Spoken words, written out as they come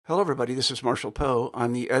Hello, everybody. This is Marshall Poe.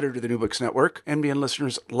 I'm the editor of the New Books Network. NBN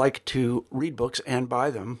listeners like to read books and buy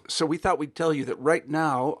them. So we thought we'd tell you that right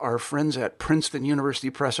now, our friends at Princeton University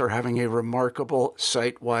Press are having a remarkable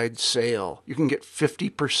site-wide sale. You can get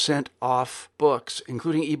 50% off books,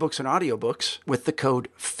 including ebooks and audiobooks, with the code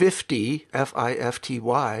 50,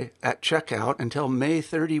 F-I-F-T-Y, at checkout until May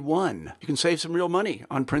 31. You can save some real money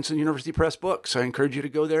on Princeton University Press books. I encourage you to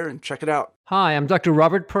go there and check it out. Hi, I'm Dr.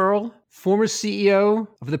 Robert Pearl, former CEO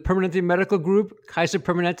of the Permanente Medical Group, Kaiser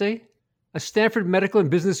Permanente, a Stanford Medical and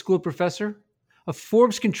Business School professor, a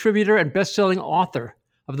Forbes contributor and best-selling author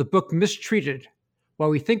of the book Mistreated, Why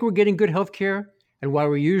We Think We're Getting Good Healthcare and Why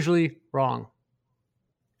We're Usually Wrong.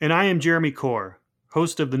 And I am Jeremy Corr,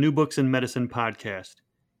 host of the New Books in Medicine podcast.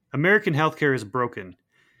 American healthcare is broken.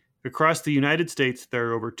 Across the United States, there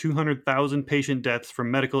are over 200,000 patient deaths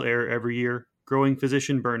from medical error every year, growing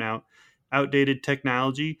physician burnout, outdated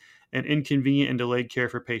technology, and inconvenient and delayed care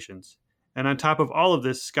for patients. And on top of all of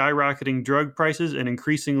this, skyrocketing drug prices and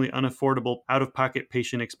increasingly unaffordable out-of-pocket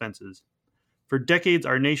patient expenses. For decades,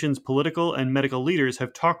 our nation's political and medical leaders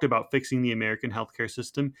have talked about fixing the American healthcare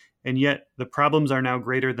system, and yet the problems are now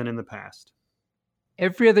greater than in the past.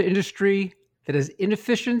 Every other industry that is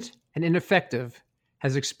inefficient and ineffective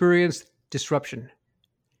has experienced disruption.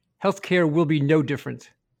 Healthcare will be no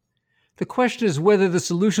different. The question is whether the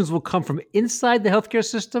solutions will come from inside the healthcare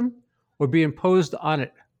system or be imposed on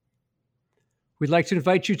it. We'd like to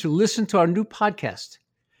invite you to listen to our new podcast,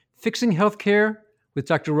 Fixing Healthcare with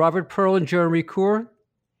Dr. Robert Pearl and Jeremy Corr.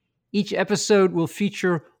 Each episode will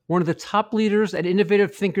feature one of the top leaders and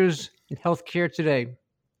innovative thinkers in healthcare today.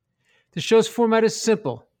 The show's format is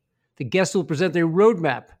simple. The guests will present a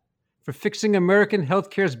roadmap for fixing American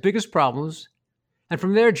healthcare's biggest problems. And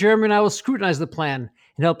from there, Jeremy and I will scrutinize the plan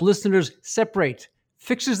and help listeners separate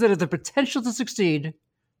fixes that have the potential to succeed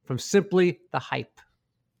from simply the hype.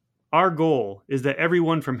 Our goal is that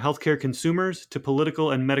everyone from healthcare consumers to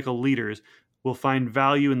political and medical leaders will find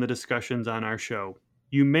value in the discussions on our show.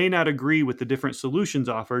 You may not agree with the different solutions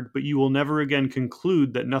offered, but you will never again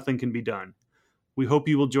conclude that nothing can be done. We hope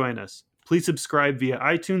you will join us. Please subscribe via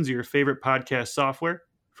iTunes or your favorite podcast software.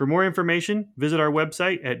 For more information, visit our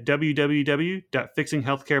website at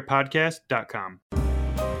www.fixinghealthcarepodcast.com.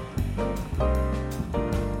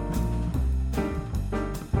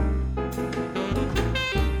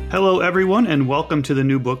 Hello, everyone, and welcome to the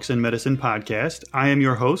New Books in Medicine podcast. I am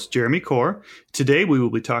your host, Jeremy Corr. Today, we will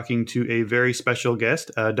be talking to a very special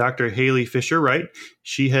guest, Dr. Haley Fisher-Wright.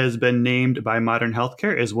 She has been named by Modern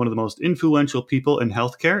Healthcare as one of the most influential people in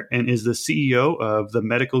healthcare and is the CEO of the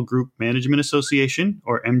Medical Group Management Association,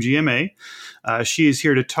 or MGMA. She is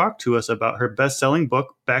here to talk to us about her best-selling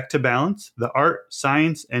book, Back to Balance, The Art,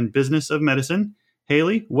 Science, and Business of Medicine.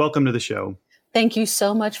 Haley, welcome to the show. Thank you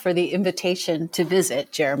so much for the invitation to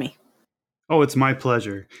visit, Jeremy. Oh, it's my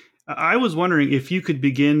pleasure. I was wondering if you could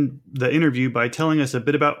begin the interview by telling us a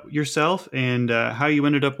bit about yourself and how you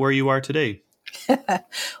ended up where you are today. Well,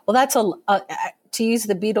 that's to use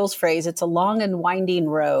the Beatles phrase, it's a long and winding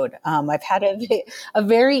road. I've had a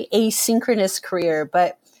very asynchronous career,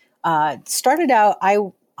 but started out,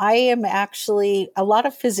 I am actually, a lot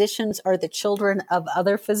of physicians are the children of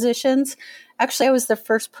other physicians. Actually, I was the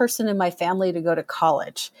first person in my family to go to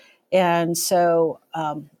college. And so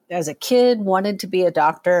as a kid, wanted to be a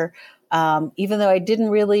doctor, even though I didn't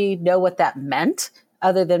really know what that meant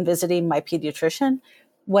other than visiting my pediatrician.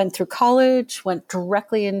 Went through college, went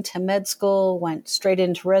directly into med school, went straight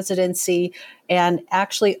into residency, and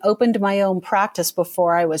actually opened my own practice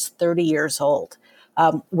before I was 30 years old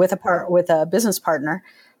with a business partner,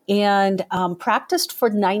 and practiced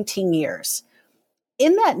for 19 years.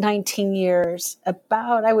 In that 19 years,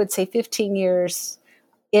 about, I would say 15 years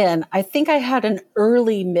in, I think I had an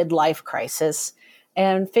early midlife crisis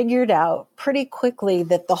and figured out pretty quickly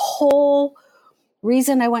that the whole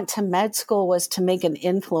reason I went to med school was to make an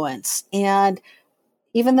influence. And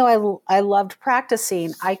even though I loved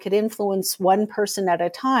practicing, I could influence one person at a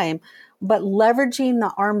time, but leveraging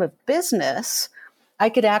the arm of business, I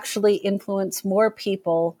could actually influence more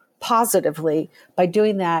people positively by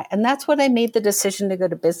doing that. And that's when I made the decision to go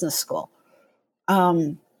to business school.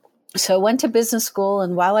 So I went to business school,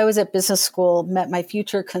 and while I was at business school, met my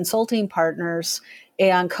future consulting partners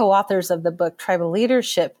and co-authors of the book Tribal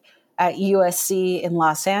Leadership at USC in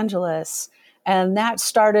Los Angeles. And that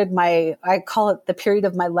started I call it the period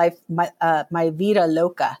of my life, my vida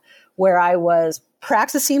loca, where I was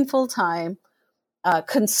practicing full-time,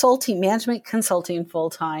 management consulting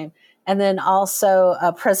full-time, and then also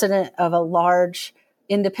a president of a large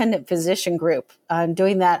independent physician group,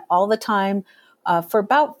 doing that all the time for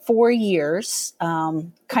about 4 years,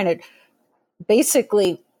 kind of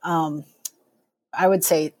basically I would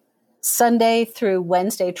say Sunday through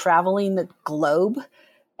Wednesday, traveling the globe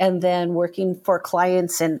and then working for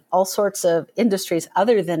clients in all sorts of industries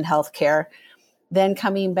other than healthcare, then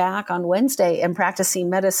coming back on Wednesday and practicing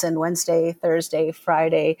medicine Wednesday, Thursday,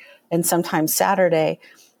 Friday, and sometimes Saturday.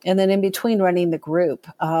 And then in between running the group.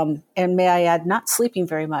 And may I add, not sleeping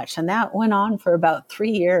very much. And that went on for about 3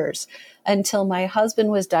 years until my husband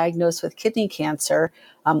was diagnosed with kidney cancer.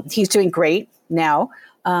 He's doing great now.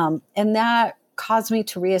 And that caused me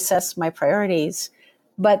to reassess my priorities.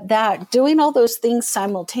 But that doing all those things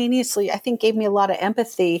simultaneously, I think gave me a lot of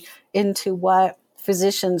empathy into what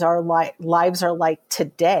physicians are like, lives are like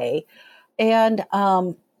today. And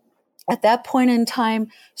at that point in time,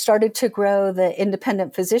 started to grow the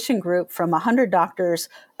independent physician group from 100 doctors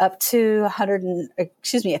up to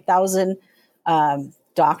 1,000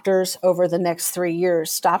 doctors over the next 3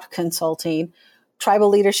 years, stopped consulting. Tribal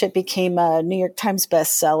Leadership became a New York Times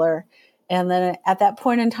bestseller. And then at that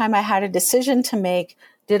point in time, I had a decision to make.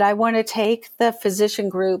 Did I want to take the physician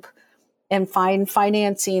group and find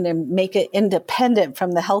financing and make it independent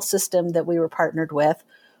from the health system that we were partnered with?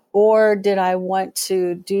 Or did I want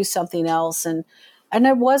to do something else? And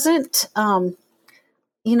I wasn't, I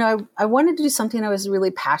wanted to do something I was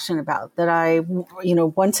really passionate about, that I,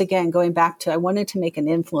 once again, going back to, I wanted to make an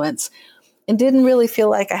influence and didn't really feel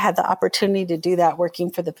like I had the opportunity to do that working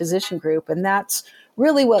for the physician group. And that's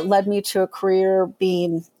really what led me to a career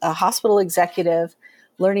being a hospital executive,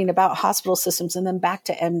 learning about hospital systems, and then back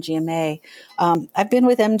to MGMA. I've been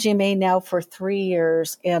with MGMA now for 3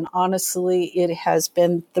 years, and honestly, it has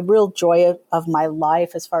been the real joy of my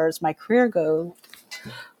life as far as my career goes,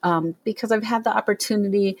 because I've had the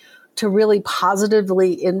opportunity to really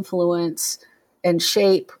positively influence and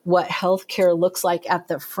shape what healthcare looks like at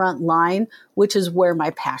the front line, which is where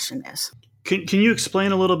my passion is. Can you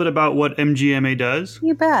explain a little bit about what MGMA does?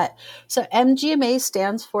 You bet. So MGMA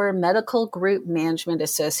stands for Medical Group Management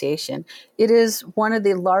Association. It is one of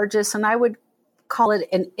the largest, and I would call it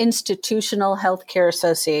an institutional healthcare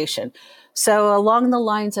association. So along the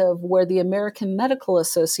lines of where the American Medical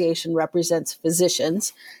Association represents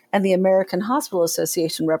physicians and the American Hospital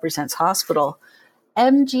Association represents hospital,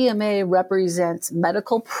 MGMA represents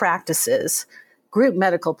medical practices, group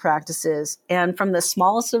medical practices, and from the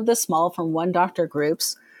smallest of the small, from one doctor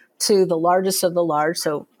groups, to the largest of the large,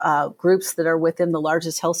 so groups that are within the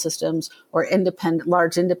largest health systems or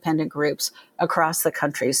large independent groups across the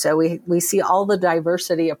country. So we see all the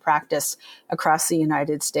diversity of practice across the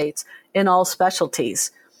United States in all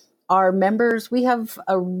specialties. Our members, we have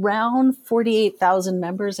around 48,000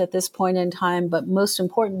 members at this point in time, but most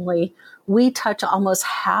importantly, we touch almost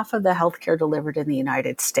half of the healthcare delivered in the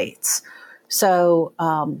United States. So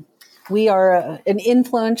we are an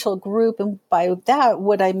influential group. And by that,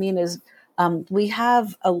 what I mean is we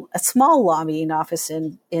have a small lobbying office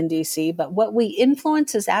in DC, but what we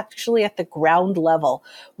influence is actually at the ground level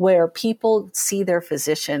where people see their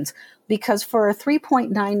physicians. Because for a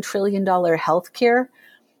 $3.9 trillion healthcare,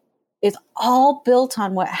 it's all built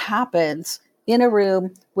on what happens in a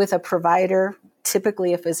room with a provider,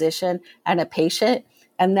 typically a physician, and a patient.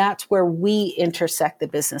 And that's where we intersect the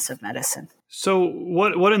business of medicine. So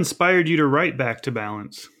what inspired you to write Back to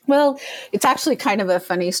Balance? Well, it's actually kind of a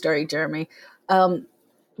funny story, Jeremy.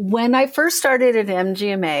 When I first started at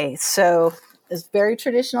MGMA, so it's very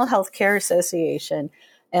traditional healthcare association,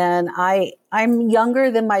 and I'm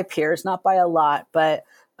younger than my peers, not by a lot, but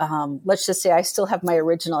let's just say I still have my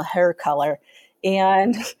original hair color.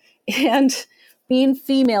 And being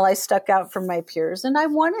female, I stuck out from my peers, and I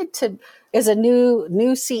wanted to, as a new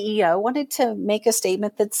CEO, wanted to make a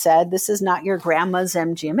statement that said, this is not your grandma's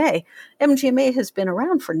MGMA. MGMA has been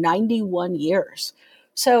around for 91 years.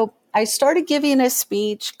 So I started giving a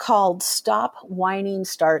speech called Stop Whining,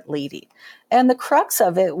 Start Leading. And the crux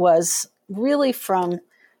of it was really from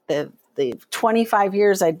the 25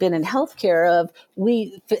 years I'd been in healthcare of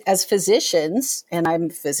we, as physicians, and I'm a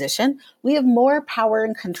physician, we have more power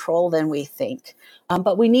and control than we think.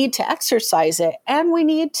 But we need to exercise it, and we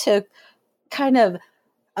need to kind of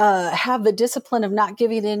have the discipline of not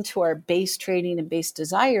giving in to our base training and base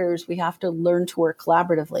desires. We have to learn to work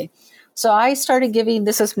collaboratively. So I started giving,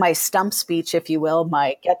 this is my stump speech, if you will,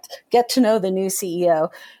 my get to know the new CEO.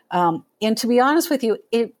 And to be honest with you,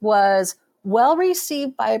 it was well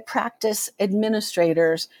received by practice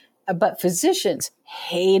administrators, but physicians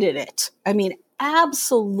hated it. I mean,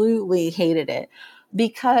 absolutely hated it,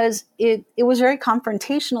 because it was very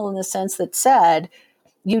confrontational in the sense that said,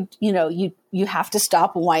 you have to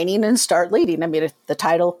stop whining and start leading. I mean, the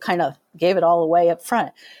title kind of gave it all away up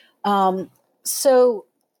front. So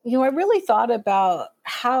I really thought about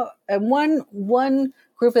how, and one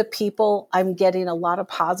group of people, I'm getting a lot of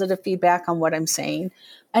positive feedback on what I'm saying.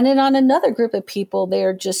 And then on another group of people, they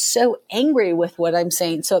are just so angry with what I'm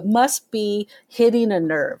saying. So it must be hitting a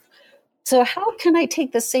nerve. So how can I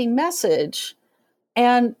take the same message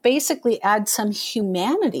and basically add some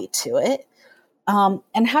humanity to it?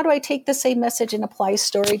 And how do I take the same message and apply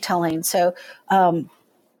storytelling? So,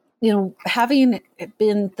 having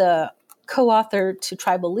been the co-author to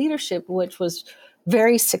Tribal Leadership, which was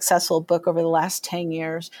very successful book over the last 10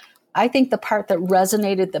 years, I think the part that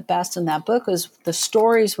resonated the best in that book was the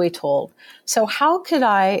stories we told. So how could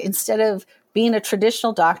I, instead of being a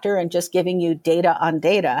traditional doctor and just giving you data on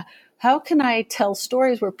data, how can I tell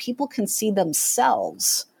stories where people can see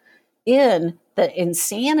themselves in the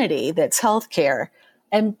insanity that's healthcare,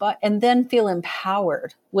 and then feel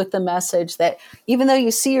empowered with the message that even though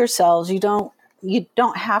you see yourselves, you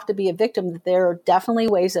don't have to be a victim. That there are definitely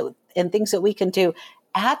ways and things that we can do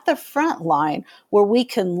at the front line where we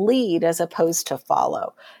can lead as opposed to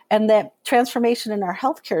follow. And that transformation in our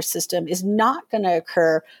healthcare system is not going to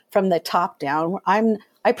occur from the top down.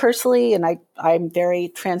 I personally, and I'm very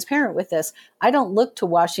transparent with this, I don't look to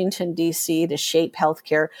Washington, D.C. to shape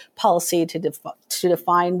healthcare policy, to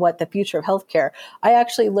define what the future of healthcare. I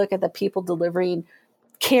actually look at the people delivering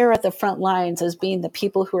care at the front lines as being the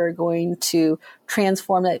people who are going to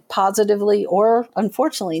transform it positively or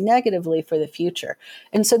unfortunately negatively for the future.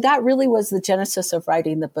 And so that really was the genesis of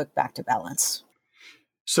writing the book Back to Balance.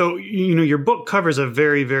 So, your book covers a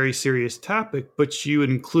very, very serious topic, but you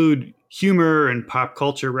include humor and pop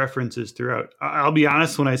culture references throughout. I'll be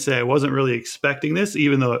honest when I say I wasn't really expecting this,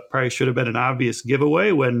 even though it probably should have been an obvious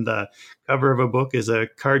giveaway when the cover of a book is a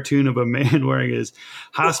cartoon of a man wearing his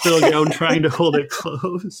hospital gown trying to hold it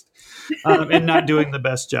closed and not doing the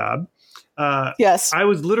best job. Yes. I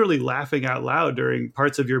was literally laughing out loud during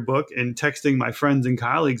parts of your book and texting my friends and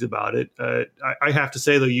colleagues about it. I have to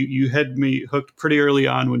say, though, you had me hooked pretty early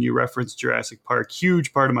on when you referenced Jurassic Park,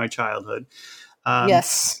 huge part of my childhood.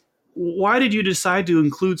 Yes. Why did you decide to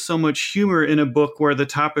include so much humor in a book where the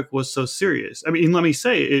topic was so serious? I mean, let me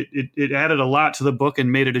say, it added a lot to the book and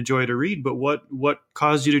made it a joy to read, but what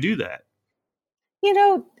caused you to do that?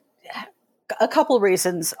 A couple of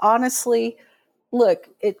reasons. Honestly, look,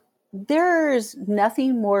 there's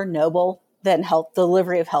nothing more noble than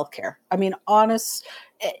delivery of healthcare. I mean,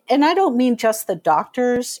 and I don't mean just the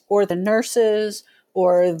doctors or the nurses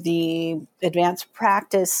or the advanced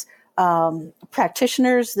practice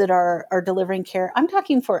practitioners that are delivering care. I'm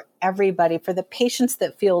talking for everybody, for the patients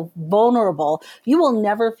that feel vulnerable. You will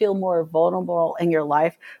never feel more vulnerable in your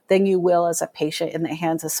life than you will as a patient in the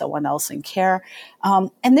hands of someone else in care. And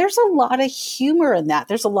there's a lot of humor in that.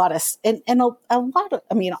 There's a lot of,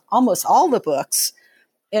 almost all the books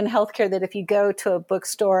in healthcare that if you go to a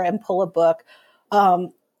bookstore and pull a book,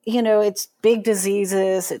 it's big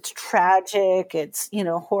diseases, it's tragic, it's,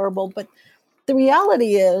 horrible, but the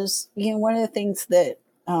reality is, one of the things that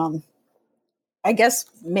I guess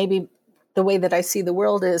maybe the way that I see the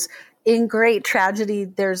world is in great tragedy,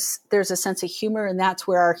 there's a sense of humor, and that's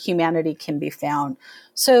where our humanity can be found.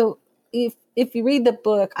 So if you read the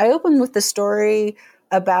book, I open with the story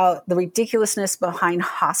about the ridiculousness behind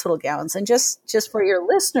hospital gowns. And just for your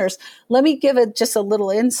listeners, let me give it just a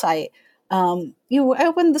little insight. I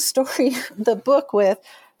opened the book with,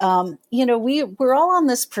 we're all on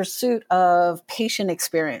this pursuit of patient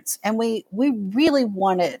experience, and we really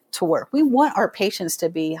want it to work. We want our patients to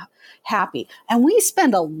be happy, and we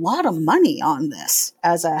spend a lot of money on this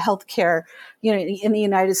as a healthcare, in the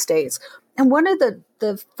United States. And one of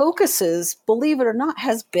the focuses, believe it or not,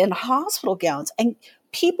 has been hospital gowns. And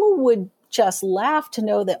people would just laugh to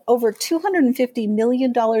know that over $250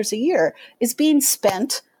 million a year is being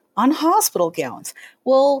spent on hospital gowns.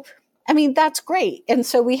 Well, I mean, that's great. And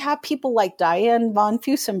so we have people like Diane von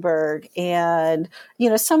Fussenberg and,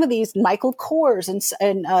 some of these Michael Kors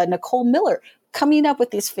and Nicole Miller coming up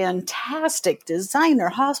with these fantastic designer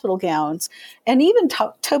hospital gowns. And even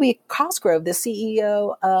Toby Cosgrove, the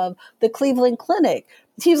CEO of the Cleveland Clinic,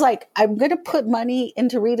 he's like, I'm going to put money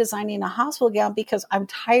into redesigning a hospital gown because I'm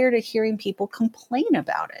tired of hearing people complain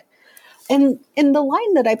about it. And the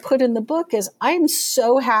line that I put in the book is, I'm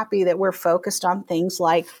so happy that we're focused on things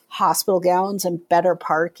like hospital gowns and better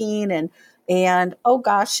parking and oh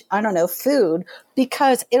gosh, I don't know, food,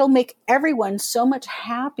 because it'll make everyone so much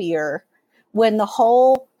happier when the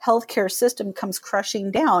whole healthcare system comes crushing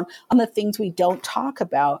down on the things we don't talk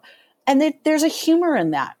about. And there's a humor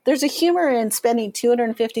in that. There's a humor in spending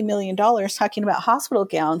 $250 million talking about hospital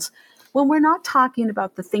gowns when we're not talking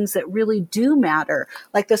about the things that really do matter,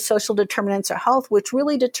 like the social determinants of health, which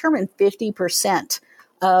really determine 50%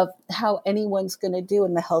 of how anyone's going to do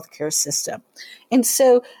in the healthcare system. And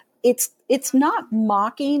so it's not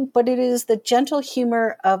mocking, but it is the gentle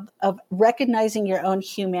humor of recognizing your own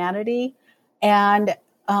humanity and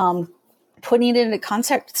putting it into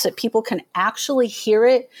context so that people can actually hear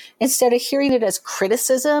it instead of hearing it as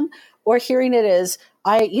criticism or hearing it as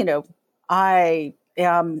I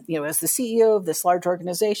am, as the CEO of this large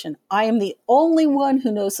organization, I am the only one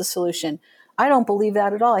who knows the solution. I don't believe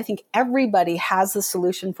that at all. I think everybody has the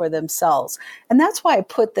solution for themselves. And that's why I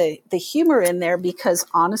put the humor in there, because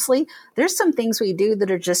honestly, there's some things we do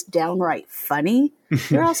that are just downright funny.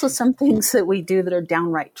 There are also some things that we do that are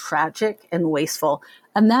downright tragic and wasteful.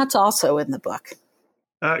 And that's also in the book.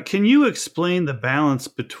 Can you explain the balance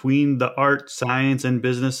between the art, science, and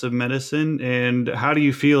business of medicine? And how do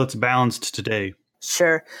you feel it's balanced today?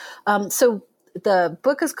 Sure. So the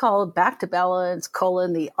book is called Back to Balance,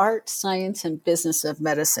 the Art, Science, and Business of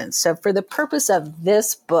Medicine. So for the purpose of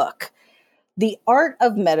this book, the art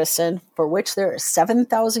of medicine, for which there is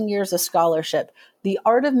 7,000 years of scholarship, the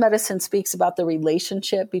art of medicine speaks about the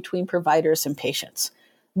relationship between providers and patients.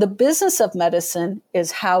 The business of medicine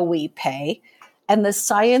is how we pay, and the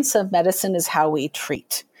science of medicine is how we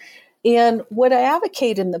treat. And what I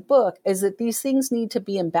advocate in the book is that these things need to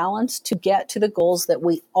be in balance to get to the goals that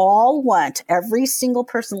we all want. Every single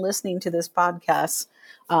person listening to this podcast,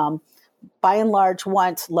 by and large,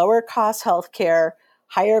 wants lower cost healthcare,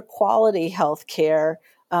 higher quality healthcare,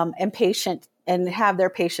 and have their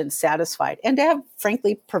patients satisfied, and to have,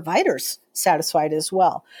 frankly, providers satisfied as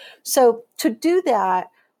well. So to do that,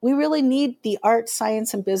 we really need the art,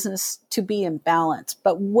 science, and business to be in balance.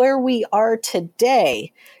 But where we are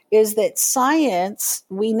today is that science,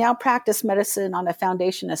 we now practice medicine on a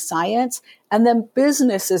foundation of science, and then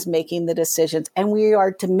business is making the decisions. And we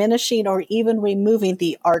are diminishing or even removing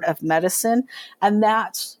the art of medicine. And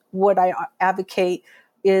that's what I advocate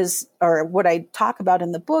or what I talk about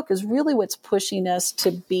in the book is really what's pushing us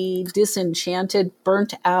to be disenchanted,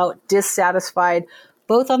 burnt out, dissatisfied,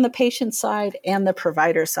 both on the patient side and the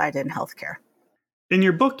provider side in healthcare. In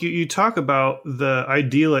your book, you talk about the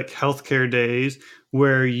idyllic healthcare days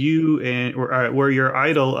where where your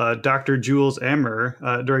idol, Dr. Jules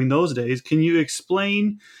Amer, during those days. Can you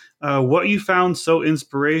explain what you found so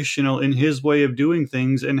inspirational in his way of doing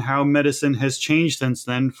things and how medicine has changed since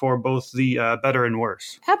then for both the better and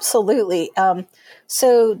worse? Absolutely.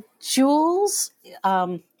 So Jules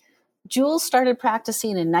started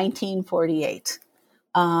practicing in 1948.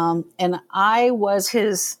 And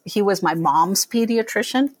he was my mom's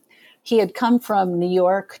pediatrician. He had come from New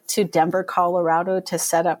York to Denver, Colorado to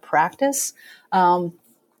set up practice. And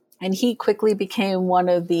he quickly became one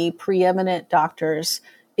of the preeminent doctors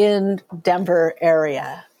in Denver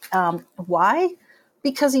area. Why?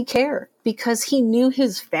 Because he cared, because he knew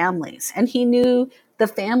his families and he knew the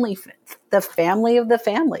family of the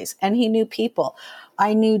families, and he knew people.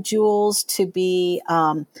 I knew Jules to be,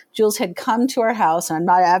 Jules had come to our house, and I'm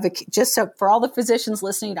not advocating, just so for all the physicians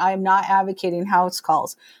listening, I am not advocating house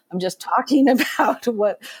calls. I'm just talking about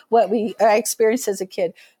what I experienced as a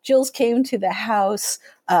kid. Jules came to the house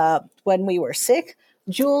when we were sick.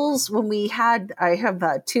 Jules, I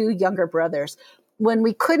have two younger brothers. When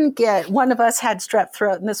we couldn't one of us had strep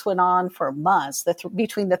throat, and this went on for months.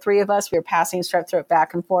 Between the three of us, we were passing strep throat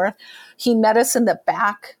back and forth. He met us in the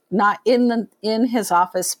back, not in his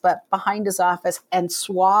office, but behind his office, and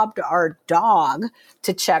swabbed our dog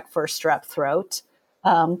to check for strep throat.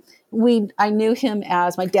 I knew him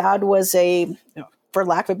as my dad was for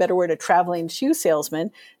lack of a better word, a traveling shoe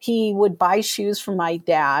salesman. He would buy shoes from my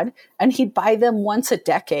dad, and he'd buy them once a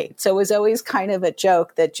decade. So it was always kind of a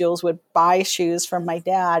joke that Jules would buy shoes from my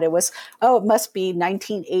dad. It was, it must be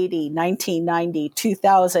 1980, 1990,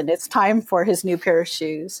 2000. It's time for his new pair of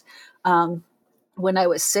shoes. When I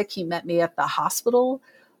was sick, he met me at the hospital.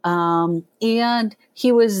 And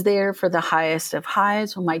he was there for the highest of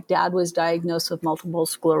highs when my dad was diagnosed with multiple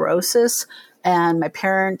sclerosis. And my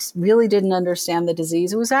parents really didn't understand the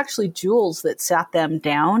disease. It was actually Jules that sat them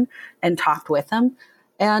down and talked with them.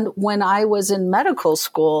 And when I was in medical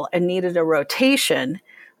school and needed a rotation,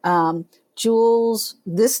 Jules,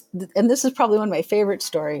 this is probably one of my favorite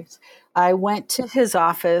stories. I went to his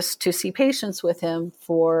office to see patients with him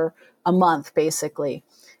for a month, basically.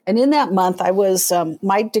 And in that month, I was,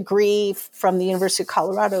 my degree from the University of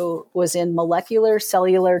Colorado was in molecular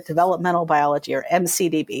cellular developmental biology, or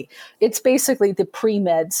MCDB. It's basically the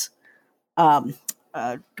pre-meds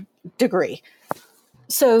degree.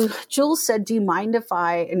 So Jules said, do you mind if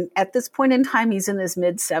and at this point in time, he's in his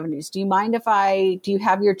mid-70s, do you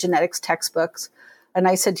have your genetics textbooks? And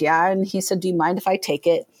I said, yeah. And he said, do you mind if I take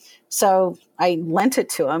it? So I lent it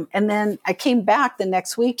to him. And then I came back the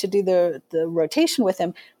next week to do the rotation with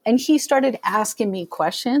him. And he started asking me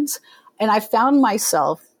questions. And I found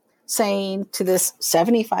myself saying to this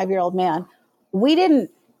 75-year-old man, we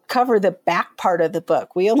didn't cover the back part of the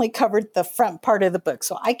book. We only covered the front part of the book.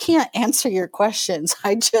 So I can't answer your questions.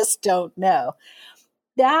 I just don't know.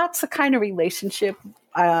 That's the kind of relationship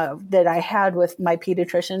that I had with my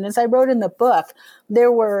pediatrician. As I wrote in the book,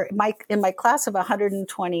 there were in my class of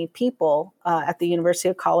 120 people at the University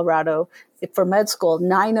of Colorado for med school,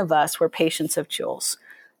 9 of us were patients of Jules.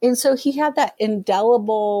 And so he had that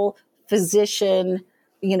indelible physician,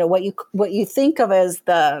 what you think of as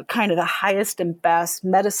the kind of the highest and best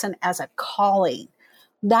medicine as a calling.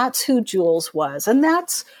 That's who Jules was.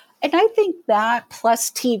 And I think that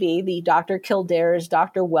plus TV, the Dr. Kildare's,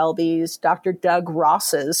 Dr. Welby's, Dr. Doug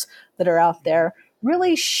Ross's that are out there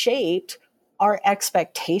really shaped our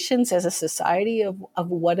expectations as a society of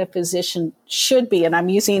what a physician should be.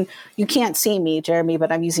 And you can't see me, Jeremy,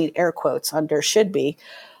 but I'm using air quotes under should be.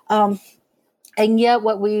 And yet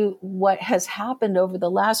what has happened over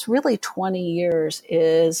the last really 20 years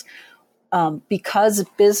is because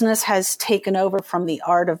business has taken over from the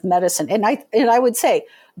art of medicine. And I would say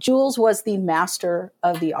Jules was the master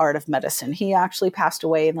of the art of medicine. He actually passed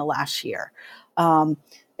away in the last year.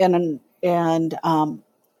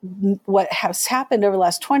 What has happened over the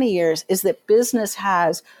last 20 years is that business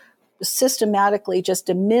has systematically just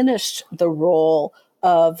diminished the role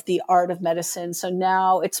of the art of medicine. So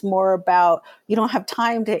now it's more about, you don't have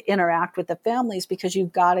time to interact with the families because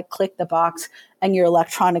you've got to click the box and your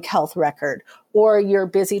electronic health record, or you're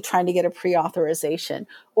busy trying to get a pre-authorization,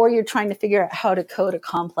 or you're trying to figure out how to code a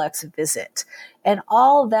complex visit. And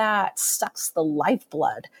all that sucks the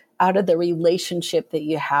lifeblood out of the relationship that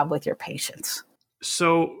you have with your patients.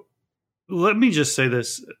 So let me just say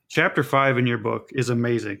this. Chapter 5 in your book is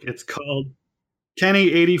amazing. It's called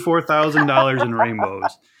Kenny, $84,000 in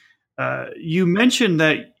Rainbows. You mentioned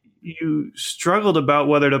that you struggled about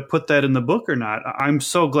whether to put that in the book or not. I'm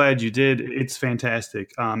so glad you did. It's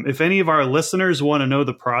fantastic. If any of our listeners want to know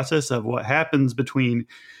the process of what happens between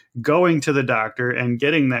going to the doctor and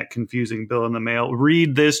getting that confusing bill in the mail,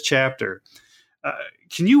 read this chapter.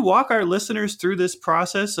 Can you walk our listeners through this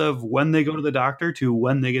process of when they go to the doctor to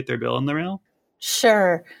when they get their bill in the mail?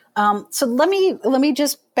 Sure. So let me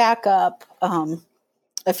just back up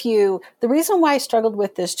a few. The reason why I struggled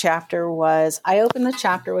with this chapter was I opened the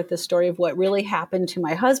chapter with the story of what really happened to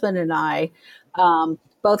my husband and I.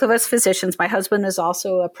 Both of us physicians. My husband is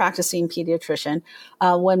also a practicing pediatrician.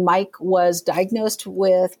 When Mike was diagnosed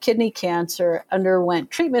with kidney cancer,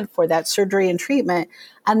 underwent treatment for that, surgery and treatment,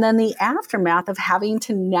 and then the aftermath of having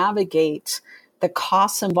to navigate the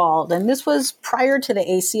costs involved. And this was prior to the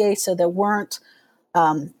ACA, so there weren't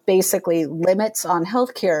basically limits on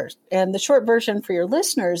healthcare. And the short version for your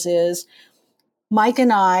listeners is Mike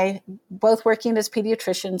and I, both working as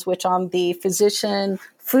pediatricians, which on the physician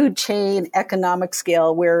food chain economic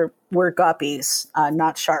scale, we're guppies,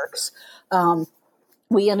 not sharks.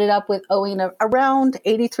 We ended up with owing around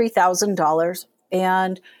 $83,000,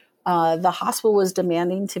 and the hospital was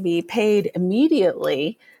demanding to be paid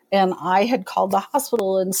immediately. And I had called the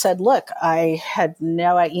hospital and said, look, I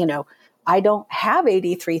don't have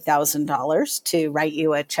 $83,000 to write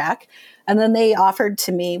you a check. And then they offered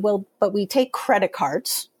to me, well, but we take credit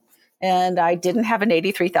cards. And I didn't have an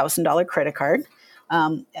 $83,000 credit card.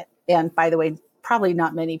 And by the way, probably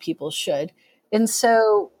not many people should. And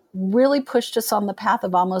so really pushed us on the path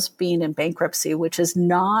of almost being in bankruptcy, which is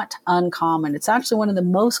not uncommon. It's actually one of the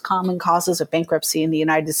most common causes of bankruptcy in the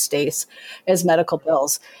United States is medical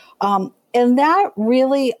bills. And that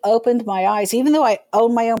really opened my eyes. Even though I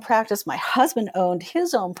own my own practice, my husband owned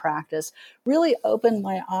his own practice, really opened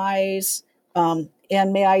my eyes. And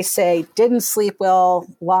may I say, didn't sleep well,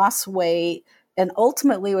 lost weight, and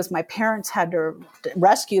ultimately it was my parents had to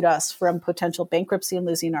rescued us from potential bankruptcy and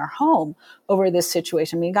losing our home over this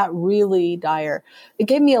situation. I mean, it got really dire. It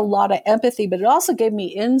gave me a lot of empathy, but it also gave me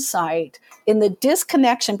insight in the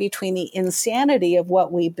disconnection between the insanity of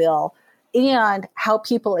what we bill and how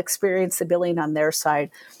people experience the billing on their side.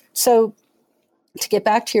 So to get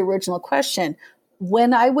back to your original question,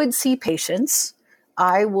 when I would see patients,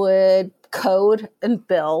 I would code and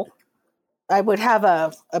bill. I would have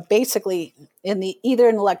a basically either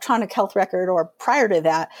an electronic health record or prior to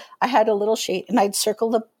that, I had a little sheet and I'd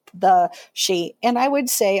circle the sheet and I would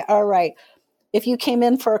say, all right, if you came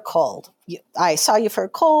in for a cold, I saw you for a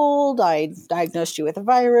cold, I diagnosed you with a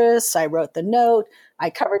virus, I wrote the note, I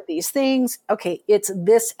covered these things. Okay, it's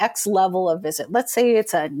this X level of visit. Let's say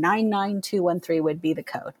it's a 99213 would be the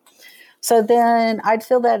code. So then I'd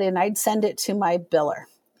fill that in, I'd send it to my biller.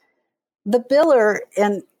 The biller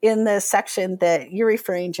in the section that you're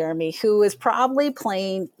referring, Jeremy, who was probably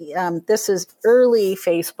playing, this is early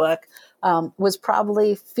Facebook, was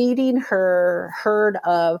probably feeding her herd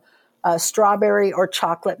of strawberry or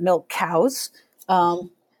chocolate milk cows,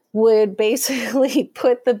 would basically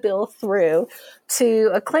put the bill through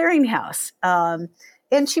to a clearinghouse.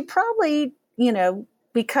 And she probably,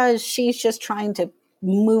 because she's just trying to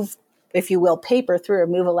move, if you will, paper through or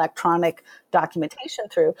move electronic documentation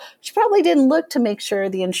through, she probably didn't look to make sure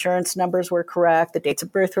the insurance numbers were correct, the dates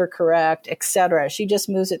of birth were correct, etc. She just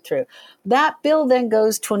moves it through. That bill then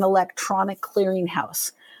goes to an electronic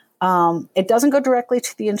clearinghouse. It doesn't go directly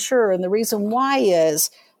to the insurer. And the reason why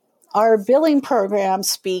is our billing program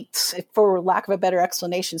speaks, for lack of a better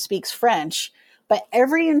explanation, speaks French. But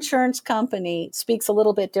every insurance company speaks a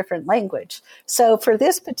little bit different language. So for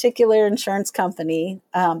this particular insurance company,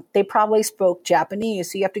 they probably spoke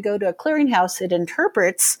Japanese. So you have to go to a clearinghouse that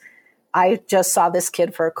interprets, I just saw this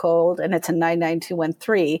kid for a cold and it's a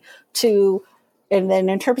 99213, and then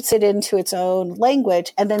interprets it into its own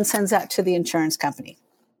language and then sends that to the insurance company.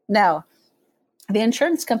 Now, the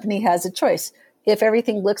insurance company has a choice. If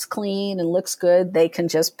everything looks clean and looks good, they can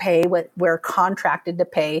just pay what we're contracted to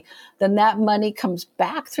pay. Then that money comes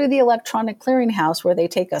back through the electronic clearinghouse where they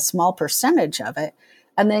take a small percentage of it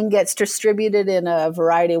and then gets distributed in a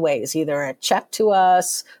variety of ways, either a check to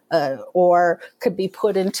us or could be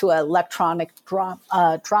put into an electronic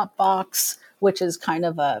drop box, which is kind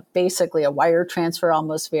of basically a wire transfer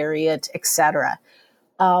almost variant, etc.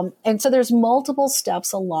 And so there's multiple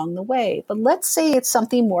steps along the way. But let's say it's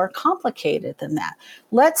something more complicated than that.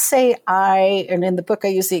 Let's say and in the book I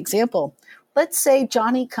use the example, let's say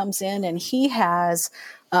Johnny comes in and he has,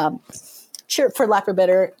 for lack of a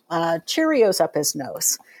better, Cheerios up his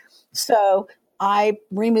nose. So I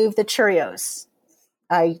remove the Cheerios.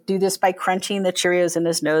 I do this by crunching the Cheerios in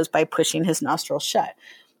his nose by pushing his nostrils shut.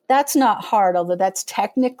 That's not hard, although that's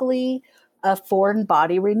technically a foreign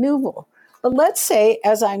body removal. But let's say,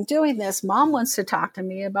 as I'm doing this, Mom wants to talk to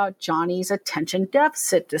me about Johnny's attention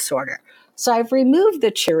deficit disorder. So I've removed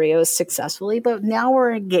the Cheerios successfully, but now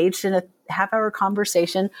we're engaged in a half-hour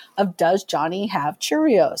conversation of, does Johnny have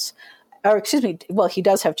Cheerios? Or excuse me, well, he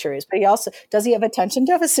does have Cheerios, but does he have attention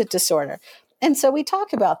deficit disorder? And so we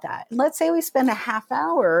talk about that. Let's say we spend a half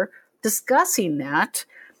hour discussing that.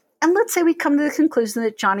 And let's say we come to the conclusion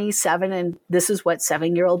that Johnny's 7 and this is what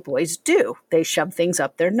 7-year-old boys do. They shove things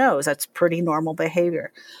up their nose. That's pretty normal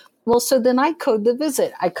behavior. Well, so then I code the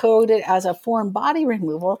visit. I code it as a foreign body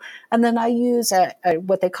removal. And then I use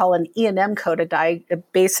what they call an E&M code,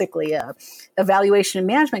 basically a evaluation and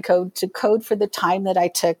management code to code for the time that I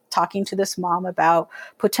took talking to this mom about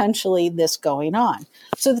potentially this going on.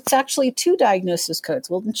 So it's actually 2 diagnosis codes.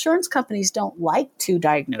 Well, insurance companies don't like 2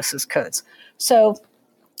 diagnosis codes. So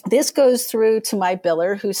this goes through to my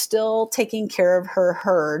biller, who's still taking care of her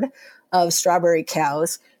herd of strawberry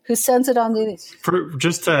cows, who sends it on the...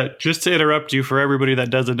 Just to interrupt you, for everybody that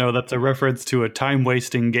doesn't know, that's a reference to a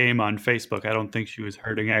time-wasting game on Facebook. I don't think she was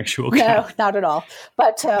herding actual cows. No, not at all.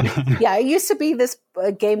 But yeah, it used to be this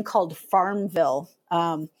game called Farmville.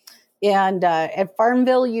 And at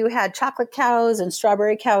Farmville, you had chocolate cows and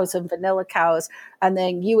strawberry cows and vanilla cows, and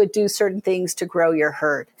then you would do certain things to grow your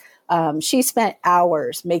herd. She spent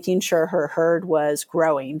hours making sure her herd was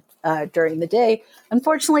growing during the day.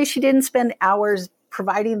 Unfortunately, she didn't spend hours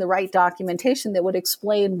providing the right documentation that would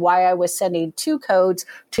explain why I was sending 2 codes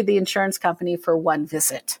to the insurance company for 1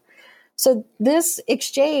 visit. So this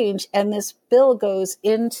exchange and this bill goes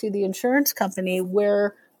into the insurance company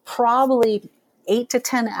where probably 8 to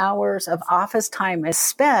 10 hours of office time is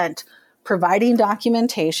spent providing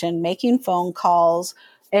documentation, making phone calls,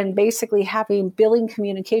 and basically having billing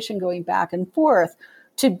communication going back and forth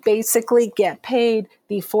to basically get paid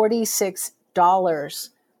the $46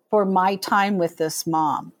 for my time with this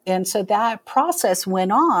mom. And so that process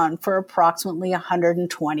went on for approximately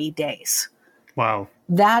 120 days. Wow.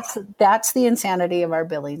 That's the insanity of our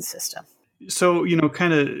billing system. So,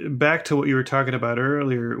 kind of back to what you were talking about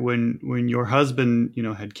earlier, when your husband,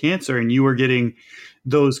 had cancer and you were getting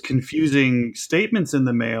those confusing statements in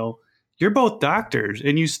the mail, you're both doctors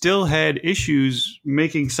and you still had issues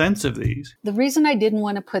making sense of these. The reason I didn't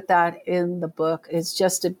want to put that in the book is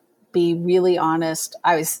just to be really honest.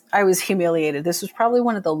 I was humiliated. This was probably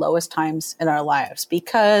one of the lowest times in our lives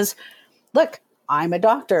because, look, I'm a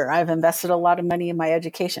doctor. I've invested a lot of money in my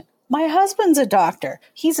education. My husband's a doctor.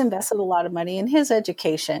 He's invested a lot of money in his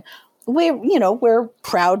education. We're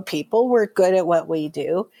proud people. We're good at what we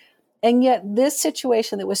do. And yet this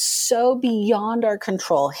situation that was so beyond our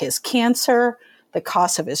control, his cancer, the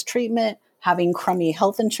cost of his treatment, having crummy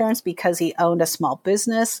health insurance because he owned a small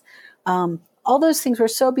business, All those things were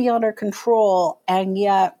so beyond our control, and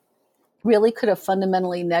yet really could have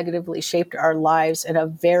fundamentally negatively shaped our lives in a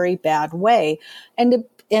very bad way. And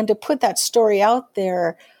to put that story out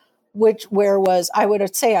there, I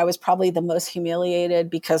would say I was probably the most humiliated,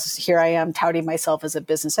 because here I am touting myself as a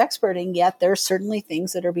business expert, and yet there's certainly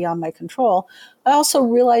things that are beyond my control. I also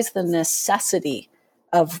realized the necessity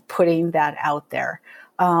of putting that out there.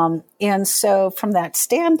 And so from that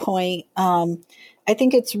standpoint, I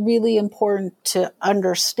think it's really important to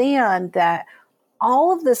understand that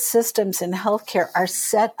all of the systems in healthcare are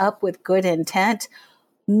set up with good intent.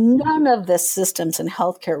 None of the systems in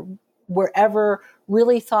healthcare were ever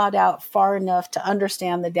really thought out far enough to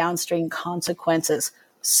understand the downstream consequences,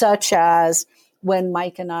 such as when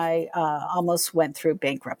Mike and I almost went through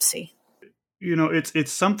bankruptcy.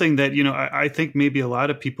 It's something that, I think maybe a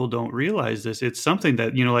lot of people don't realize this. It's something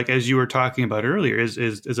that, like as you were talking about earlier,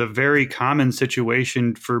 is a very common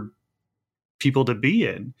situation for people to be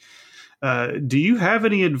in. Do you have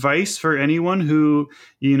any advice for anyone who,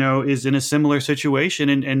 is in a similar situation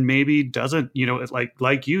and maybe doesn't,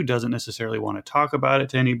 like you, doesn't necessarily want to talk about it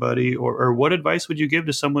to anybody? Or what advice would you give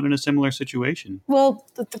to someone in a similar situation? Well,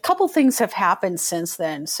 a couple things have happened since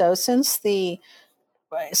then. So since the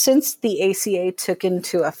ACA took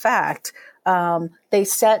into effect, they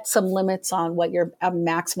set some limits on what your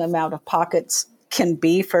maximum out of pockets can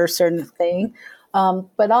be for a certain thing.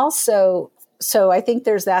 But also, so I think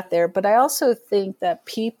there's that there. But I also think that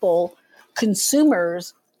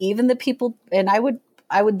consumers, even the people, and I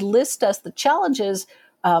would list us the challenges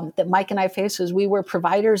that Mike and I faced as we were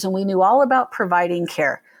providers, and we knew all about providing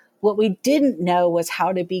care. What we didn't know was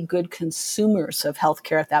how to be good consumers of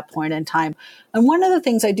healthcare at that point in time. And one of the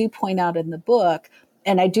things I do point out in the book,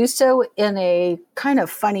 and I do so in a kind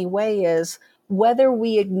of funny way, is whether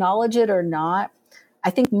we acknowledge it or not,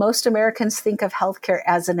 I think most Americans think of healthcare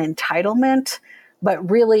as an entitlement,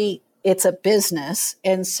 but really it's a business.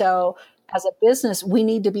 And so as a business, we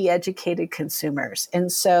need to be educated consumers.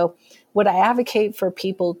 And so what I advocate for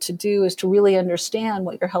people to do is to really understand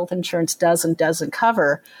what your health insurance does and doesn't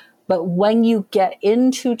cover. But when you get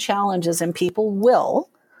into challenges, and people will,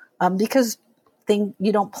 because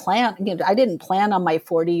you don't plan, I didn't plan on my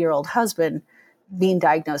 40-year-old husband being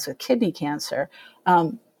diagnosed with kidney cancer.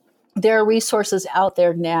 There are resources out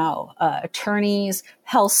there now, attorneys,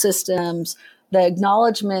 health systems, the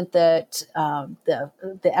acknowledgement that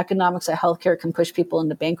the economics of healthcare can push people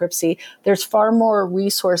into bankruptcy. There's far more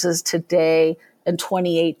resources today in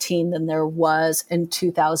 2018 than there was in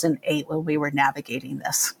 2008 when we were navigating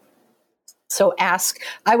this. So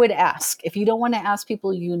I would ask. If you don't want to ask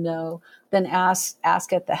people then ask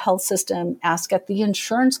at the health system, ask at the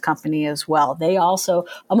insurance company as well. They also,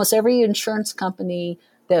 almost every insurance company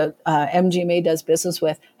that MGMA does business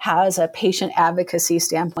with has a patient advocacy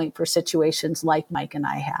standpoint for situations like Mike and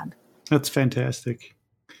I had. That's fantastic.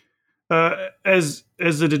 As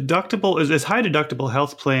high deductible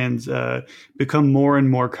health plans become more and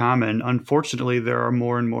more common, unfortunately, there are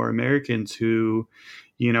more and more Americans who,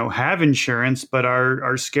 have insurance but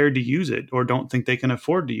are scared to use it or don't think they can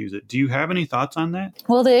afford to use it. Do you have any thoughts on that?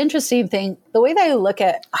 Well, the interesting thing, the way that I look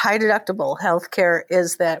at high deductible healthcare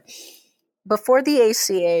is that before the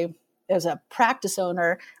ACA, as a practice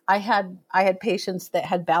owner, I had patients that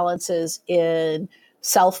had balances in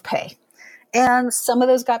self-pay. And some of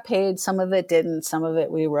those got paid, some of it didn't, some of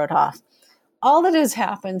it we wrote off. All that has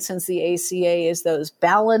happened since the ACA is those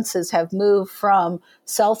balances have moved from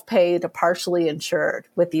self-pay to partially insured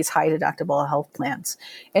with these high deductible health plans.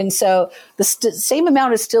 And so the same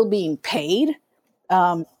amount is still being paid.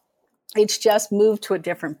 It's just moved to a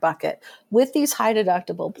different bucket. With these high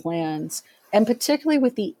deductible plans, and particularly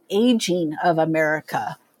with the aging of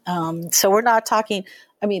America. So we're not talking,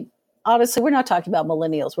 honestly, we're not talking about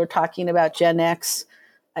millennials. We're talking about Gen X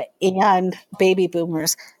and baby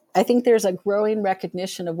boomers. I think there's a growing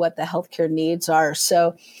recognition of what the healthcare needs are.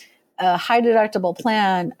 So a high deductible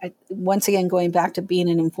plan, once again, going back to being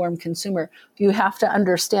an informed consumer, you have to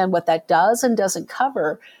understand what that does and doesn't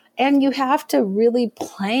cover. And you have to really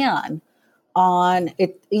plan on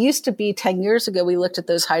it. It used to be 10 years ago, we looked at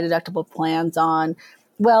those high deductible plans on,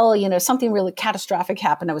 something really catastrophic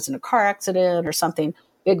happened. I was in a car accident or something,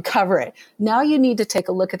 it'd cover it. Now you need to take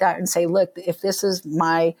a look at that and say, look, if this is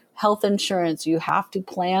my health insurance, you have to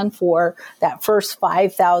plan for that first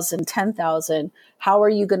 5,000, 10,000. How are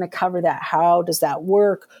you going to cover that? How does that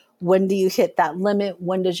work? When do you hit that limit?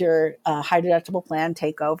 When does your high deductible plan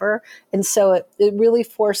take over? And so it really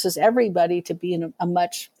forces everybody to be a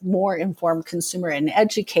much more informed consumer and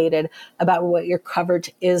educated about what your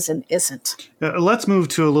coverage is and isn't. Let's move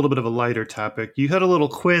to a little bit of a lighter topic. You had a little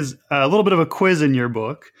bit of a quiz in your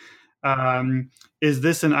book. Is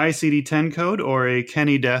this an ICD-10 code or a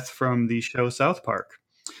Kenny death from the show South Park?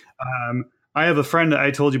 I have a friend that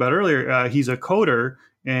I told you about earlier. He's a coder,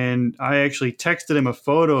 and I actually texted him a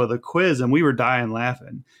photo of the quiz, and we were dying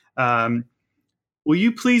laughing. Will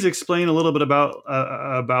you please explain a little bit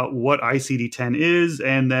about what ICD-10 is,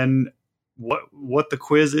 and then what the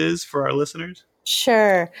quiz is for our listeners?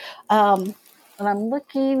 Sure. And I'm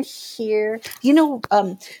looking here.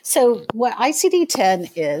 So what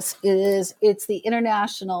ICD-10 is it's the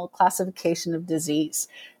International Classification of Disease.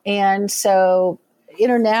 And so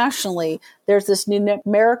internationally, there's this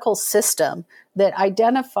numerical system that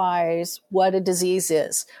identifies what a disease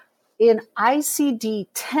is. In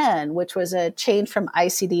ICD-10, which was a change from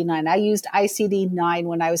ICD-9, I used ICD-9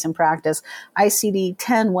 when I was in practice.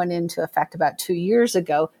 ICD-10 went into effect about 2 years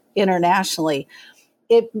ago internationally.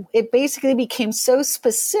 It basically became so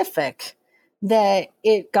specific that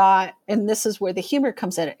it got, and this is where the humor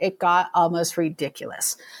comes in, it got almost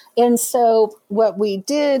ridiculous. And so what we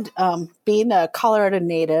did, being a Colorado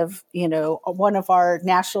native, one of our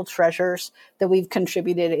national treasures that we've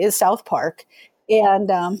contributed is South Park.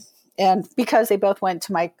 And because they both went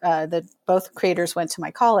to both creators went to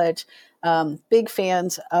my college, big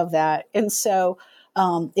fans of that. And so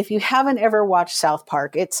if you haven't ever watched South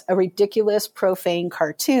Park, it's a ridiculous, profane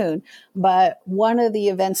cartoon. But one of the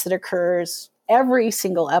events that occurs every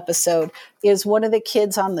single episode is one of the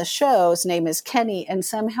kids on the show's name is Kenny, and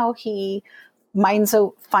somehow he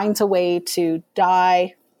finds a way to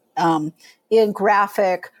die in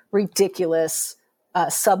graphic, ridiculous,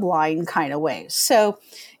 subline kind of ways. So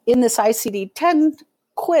in this ICD-10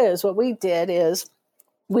 quiz, what we did is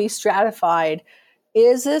we stratified,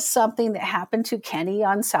 is this something that happened to Kenny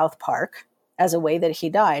on South Park as a way that he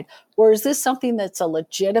died? Or is this something that's a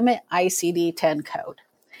legitimate ICD-10 code?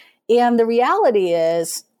 And the reality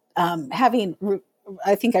is, I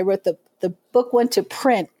think I wrote the book went to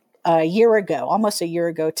print almost a year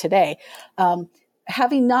ago today.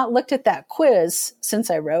 Having not looked at that quiz since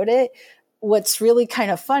I wrote it, what's really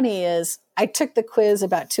kind of funny is I took the quiz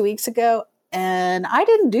about 2 weeks ago and I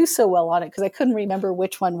didn't do so well on it because I couldn't remember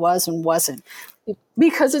which one was and wasn't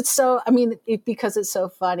because it's so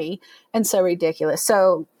funny and so ridiculous.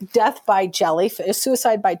 So suicide by jellyfish,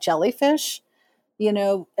 is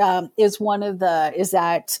is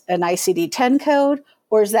that an ICD-10 code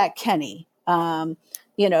or is that Kenny?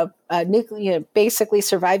 Basically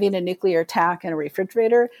surviving a nuclear attack in a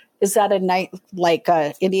refrigerator. Is that a night like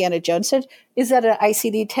Indiana Jones said? Is that an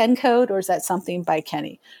ICD-10 code or is that something by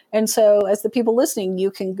Kenny? And so as the people listening,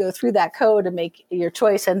 you can go through that code and make your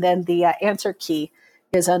choice. And then the answer key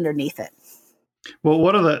is underneath it. Well,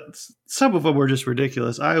 some of them were just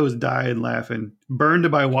ridiculous. I was dying laughing.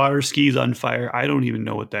 Burned by water skis on fire. I don't even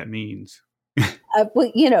know what that means.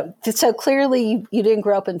 So clearly you didn't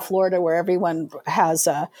grow up in Florida where everyone has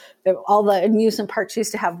all the amusement parks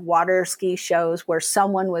used to have water ski shows where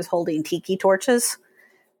someone was holding tiki torches.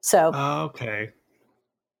 So okay,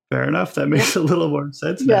 fair enough. That makes a little more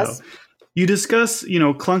sense yes. now. You discuss,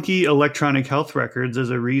 clunky electronic health records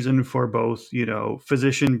as a reason for both,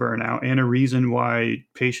 physician burnout and a reason why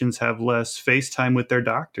patients have less face time with their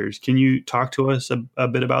doctors. Can you talk to us a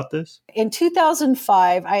bit about this? In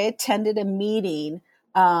 2005, I attended a meeting,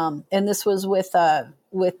 and this was with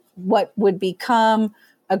what would become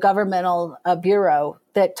a governmental bureau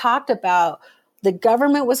that talked about the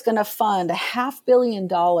government was going to fund $500 million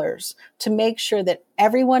to make sure that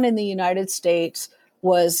everyone in the United States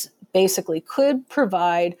could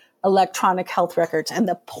provide electronic health records. And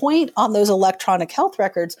the point on those electronic health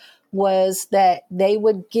records was that they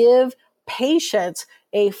would give patients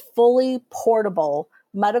a fully portable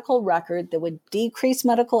medical record that would decrease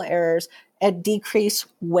medical errors and decrease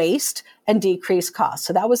waste and decrease costs.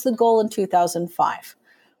 So that was the goal in 2005.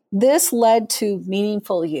 This led to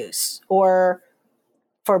meaningful use, or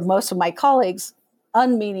for most of my colleagues,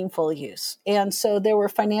 unmeaningful use. And so there were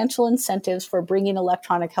financial incentives for bringing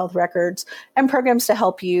electronic health records and programs to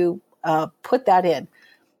help you put that in.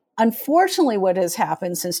 Unfortunately, what has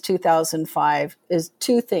happened since 2005 is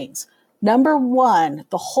two things. Number one,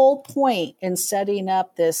 the whole point in setting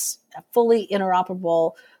up this fully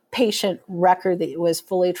interoperable patient record that was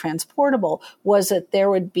fully transportable was that there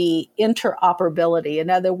would be interoperability. In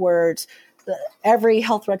other words, every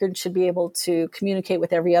health record should be able to communicate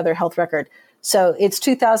with every other health record. So it's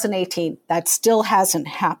 2018. That still hasn't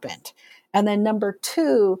happened. And then number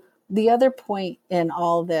two, the other point in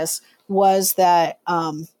all this was that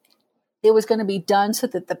it was going to be done so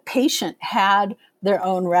that the patient had their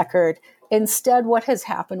own record. Instead, what has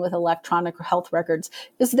happened with electronic health records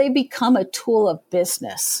is they become a tool of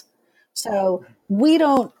business. So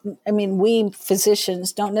we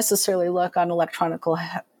physicians don't necessarily look on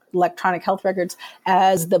electronic health records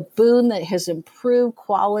as the boon that has improved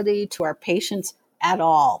quality to our patients at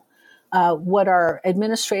all. What our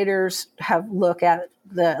administrators have looked at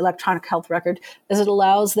the electronic health record is it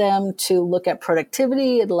allows them to look at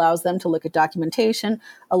productivity, it allows them to look at documentation,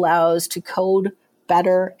 allows to code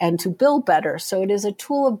better and to bill better. So it is a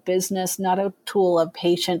tool of business, not a tool of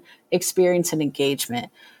patient experience and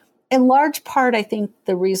engagement. In large part, I think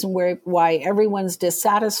the reason why everyone's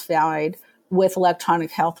dissatisfied with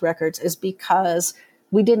electronic health records is because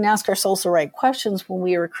we didn't ask ourselves the right questions when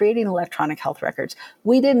we were creating electronic health records.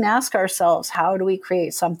 We didn't ask ourselves, how do we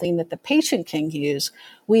create something that the patient can use?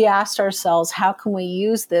 We asked ourselves, how can we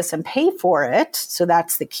use this and pay for it? So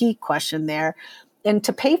that's the key question there. And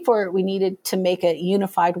to pay for it, we needed to make it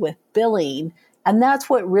unified with billing. And that's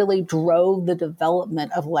what really drove the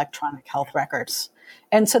development of electronic health records.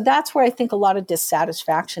 And so that's where I think a lot of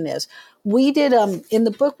dissatisfaction is. We did, in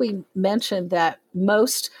the book, we mentioned that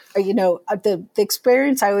most, the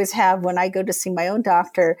experience I always have when I go to see my own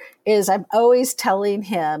doctor is I'm always telling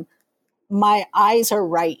him, my eyes are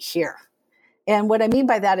right here. And what I mean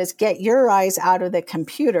by that is get your eyes out of the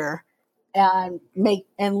computer and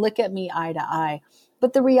look at me eye to eye.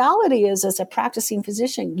 But the reality is, as a practicing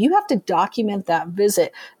physician, you have to document that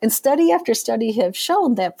visit. And study after study have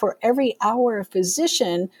shown that for every hour a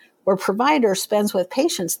physician or provider spends with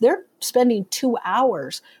patients, they're spending 2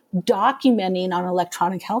 hours documenting on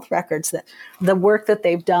electronic health records that the work that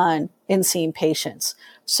they've done in seeing patients.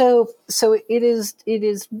 So it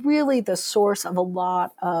is really the source of a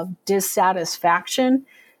lot of dissatisfaction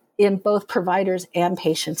in both providers and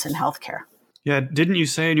patients in healthcare. Yeah, didn't you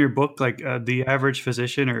say in your book, the average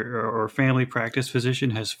physician or family practice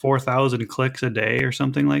physician has 4,000 clicks a day or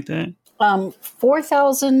something like that?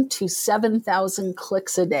 4,000 to 7,000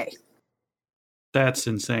 clicks a day. That's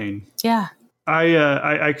insane. Yeah.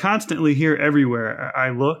 I constantly hear everywhere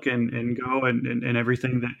I look and go and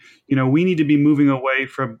everything that, we need to be moving away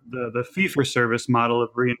from the fee-for-service model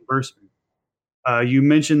of reimbursement. You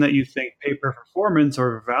mentioned that you think pay-per-performance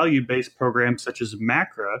or value-based programs such as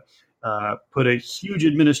MACRA put a huge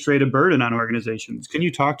administrative burden on organizations. Can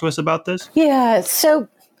you talk to us about this? Yeah. So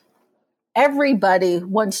everybody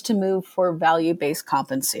wants to move for value-based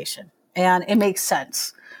compensation, and it makes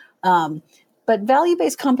sense. But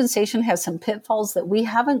value-based compensation has some pitfalls that we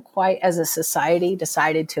haven't quite as a society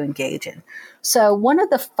decided to engage in. So one of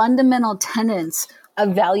the fundamental tenets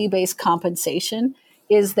of value-based compensation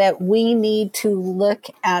is that we need to look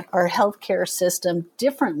at our healthcare system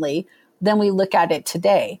differently than we look at it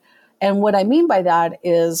today. And what I mean by that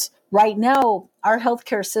is right now, our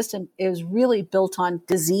healthcare system is really built on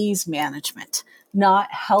disease management, not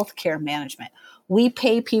healthcare management. We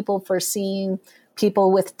pay people for seeing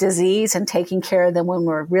people with disease and taking care of them when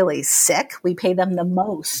we're really sick. We pay them the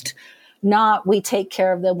most, not we take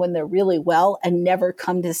care of them when they're really well and never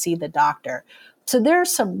come to see the doctor. So there are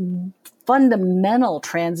some fundamental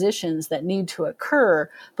transitions that need to occur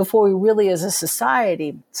before we really, as a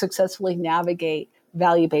society, successfully navigate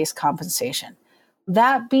value-based compensation.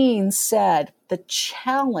 That being said, the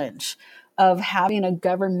challenge of having a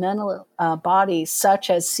governmental body such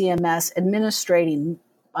as CMS administrating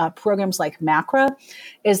programs like MACRA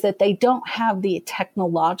is that they don't have the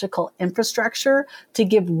technological infrastructure to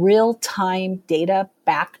give real-time data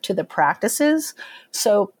back to the practices.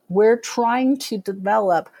 So we're trying to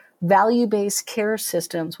develop value-based care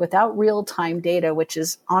systems without real-time data, which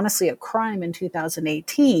is honestly a crime in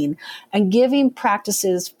 2018, and giving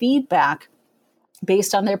practices feedback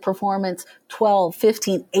based on their performance 12,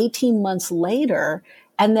 15, 18 months later.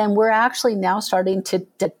 And then we're actually now starting to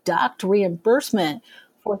deduct reimbursement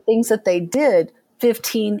for things that they did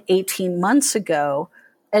 15, 18 months ago,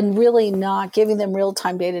 and really not giving them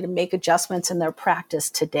real-time data to make adjustments in their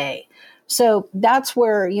practice today. So that's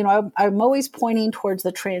where, I'm always pointing towards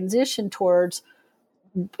the transition towards,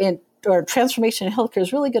 or transformation in healthcare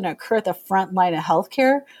is really going to occur at the front line of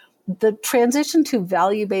healthcare. The transition to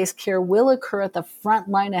value-based care will occur at the front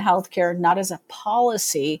line of healthcare, not as a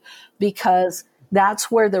policy, because that's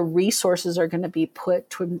where the resources are going to be put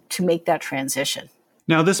to make that transition.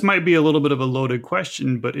 Now, this might be a little bit of a loaded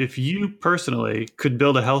question, but if you personally could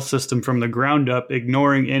build a health system from the ground up,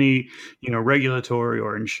 ignoring any, regulatory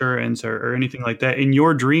or insurance or anything like that, in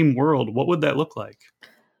your dream world, what would that look like?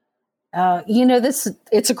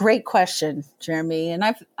 It's a great question, Jeremy. And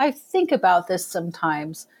I think about this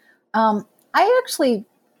sometimes. I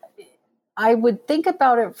would think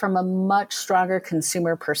about it from a much stronger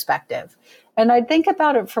consumer perspective. And I think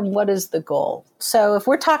about it from what is the goal. So if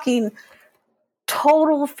we're talking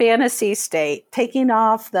total fantasy state, taking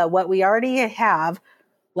off the what we already have.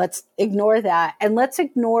 Let's ignore that. And let's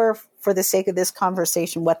ignore, for the sake of this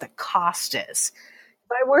conversation, what the cost is.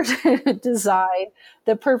 If I were to design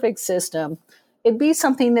the perfect system, it'd be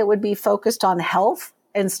something that would be focused on health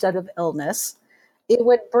instead of illness. It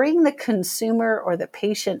would bring the consumer or the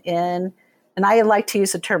patient in, and I like to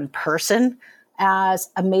use the term person, as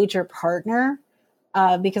a major partner,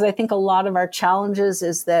 because I think a lot of our challenges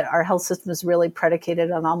is that our health system is really predicated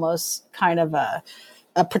on almost kind of a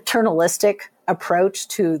paternalistic approach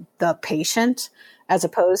to the patient as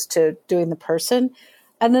opposed to doing the person.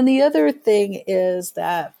 And then the other thing is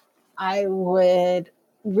that I would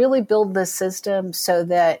really build the system so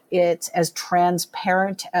that it's as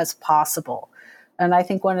transparent as possible. And I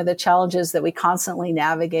think one of the challenges that we constantly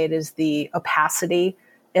navigate is the opacity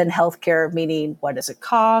in healthcare, meaning what does it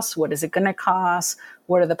cost? What is it going to cost?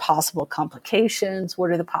 What are the possible complications? What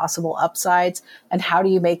are the possible upsides? And how do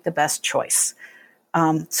you make the best choice?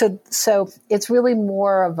 So it's really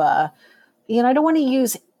more of a, I don't want to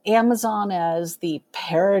use Amazon as the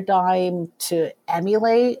paradigm to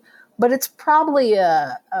emulate, but it's probably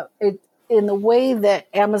in the way that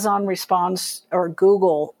Amazon responds, or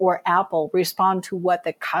Google or Apple respond to what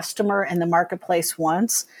the customer and the marketplace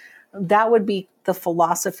wants. That would be the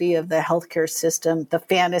philosophy of the healthcare system, the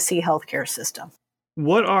fantasy healthcare system.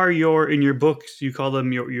 What are in your books, you call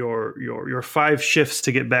them your 5 shifts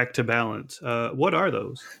to get back to balance. What are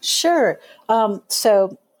those? Sure.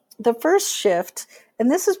 So the first shift, and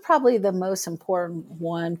this is probably the most important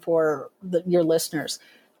one for your listeners,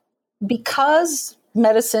 because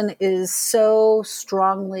medicine is so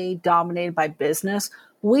strongly dominated by business,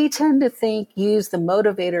 we tend to use the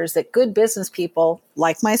motivators that good business people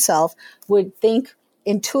like myself would think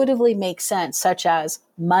intuitively make sense, such as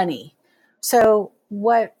money. So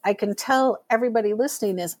what I can tell everybody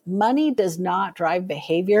listening is money does not drive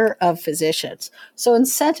behavior of physicians. So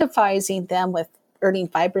incentivizing them with earning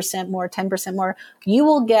 5% more, 10% more, you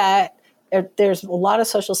will get, there's a lot of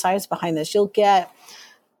social science behind this, you'll get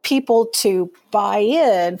people to buy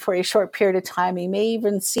in for a short period of time. You may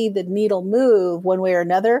even see the needle move one way or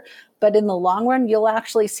another, but in the long run, you'll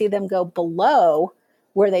actually see them go below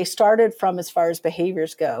where they started from as far as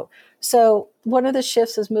behaviors go. So one of the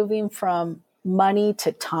shifts is moving from money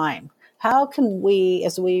to time. How can we,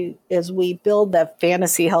 as we build the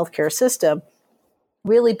fantasy healthcare system,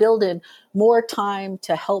 really build in more time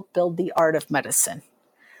to help build the art of medicine?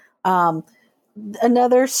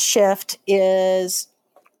 Another shift is,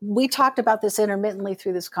 we talked about this intermittently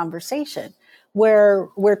through this conversation, where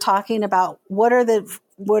we're talking about what are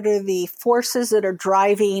the forces that are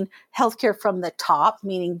driving healthcare from the top,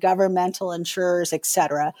 meaning governmental insurers, et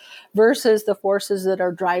cetera, versus the forces that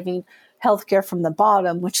are driving healthcare from the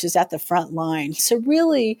bottom, which is at the front line. So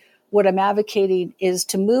really what I'm advocating is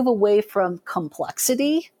to move away from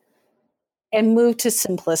complexity and move to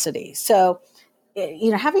simplicity. So,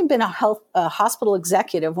 having been a hospital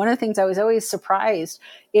executive, one of the things I was always surprised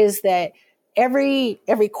is that every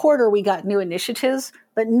quarter we got new initiatives,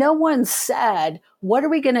 but no one said, what are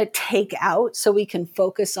we going to take out so we can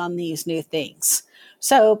focus on these new things?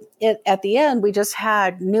 So at the end, we just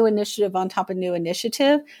had new initiative on top of new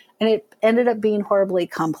initiative, and it ended up being horribly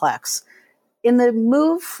complex. In the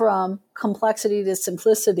move from complexity to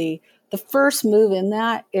simplicity, the first move in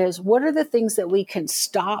that is, what are the things that we can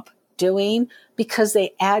stop doing because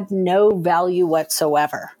they add no value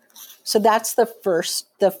whatsoever? So that's the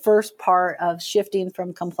first part of shifting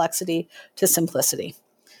from complexity to simplicity.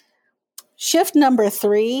 Shift number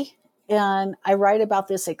 3, and I write about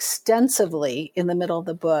this extensively in the middle of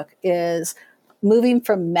the book, is moving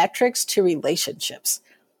from metrics to relationships.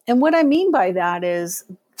 And what I mean by that is,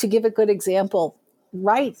 to give a good example,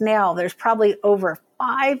 right now there's probably over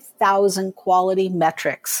 5,000 quality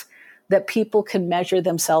metrics that people can measure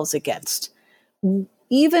themselves against.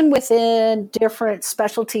 Even within different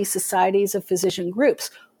specialty societies of physician groups,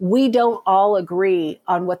 we don't all agree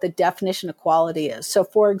on what the definition of quality is. So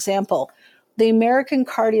for example, the American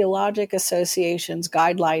Cardiologic Association's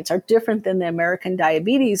guidelines are different than the American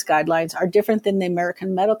Diabetes guidelines, are different than the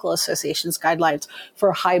American Medical Association's guidelines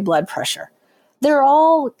for high blood pressure. They're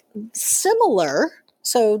all similar,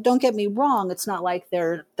 so don't get me wrong, it's not like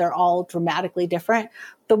they're all dramatically different,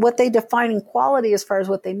 but what they define in quality as far as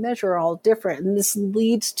what they measure are all different. And this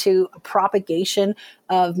leads to a propagation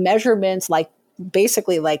of measurements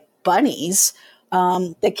basically like bunnies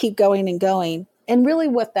that keep going and going. And really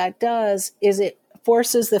what that does is it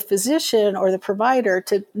forces the physician or the provider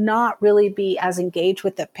to not really be as engaged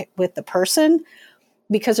with the person,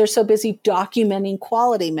 because they're so busy documenting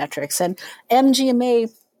quality metrics. And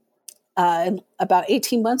MGMA about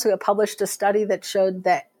 18 months ago, published a study that showed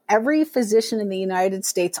that every physician in the United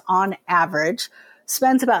States, on average,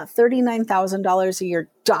 spends about $39,000 a year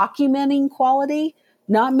documenting quality,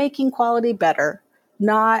 not making quality better,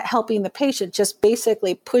 not helping the patient, just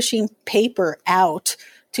basically pushing paper out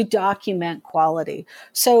to document quality.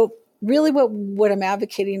 So really what I'm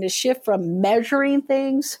advocating is shift from measuring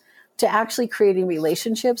things to actually creating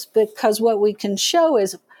relationships, because what we can show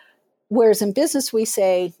is, whereas in business, we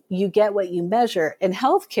say you get what you measure. In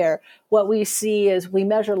healthcare, what we see is we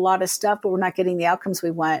measure a lot of stuff, but we're not getting the outcomes we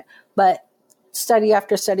want. But study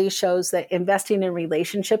after study shows that investing in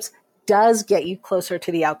relationships does get you closer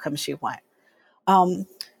to the outcomes you want.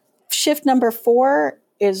 Shift number 4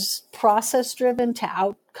 is process-driven to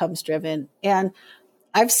outcomes-driven. And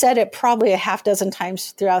I've said it probably a half dozen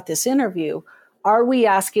times throughout this interview. Are we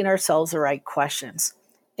asking ourselves the right questions?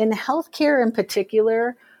 In healthcare in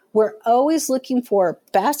particular, we're always looking for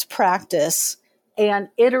best practice and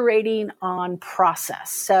iterating on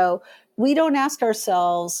process. So we don't ask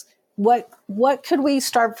ourselves, what could we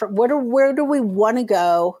start from? Where do we want to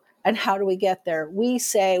go? And how do we get there? We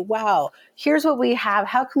say, wow, here's what we have.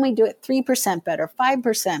 How can we do it 3% better,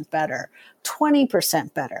 5% better,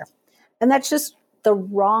 20% better? And that's just the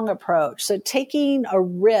wrong approach. So taking a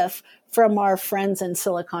riff from our friends in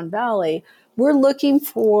Silicon Valley, we're looking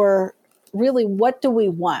for really, what do we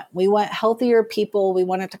want? We want healthier people. We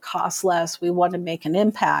want it to cost less. We want to make an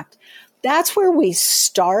impact. That's where we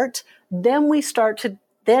start. Then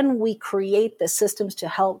we create the systems to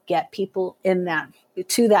help get people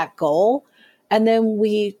to that goal. And then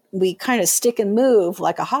we kind of stick and move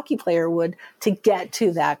like a hockey player would to get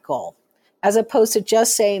to that goal, as opposed to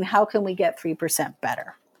just saying, how can we get 3%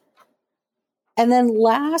 better? And then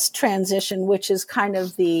last transition, which is kind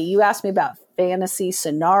of you asked me about fantasy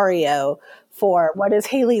scenario for what does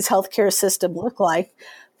Haley's healthcare system look like?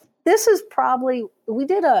 This is probably, we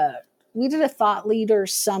did a thought leader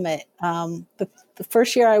summit the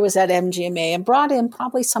first year I was at MGMA, and brought in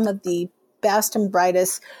probably some of the best and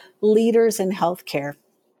brightest leaders in healthcare.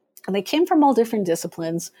 And they came from all different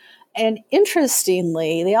disciplines. And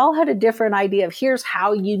interestingly, they all had a different idea of here's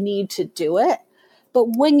how you need to do it.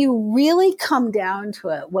 But when you really come down to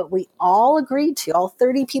it, what we all agreed to, all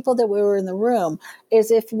 30 people that we were in the room,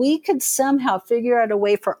 is if we could somehow figure out a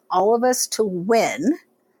way for all of us to win,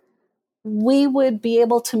 we would be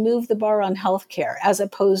able to move the bar on healthcare, as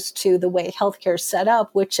opposed to the way healthcare is set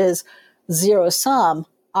up, which is zero sum.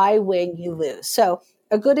 I win, you lose. So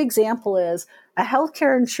a good example is a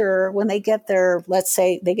healthcare insurer, when they get let's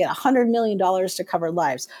say they get $100 million to cover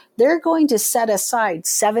lives, they're going to set aside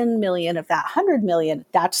 $7 million of that $100 million.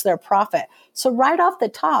 That's their profit. So right off the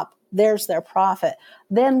top, there's their profit.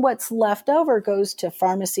 Then what's left over goes to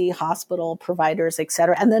pharmacy, hospital, providers, et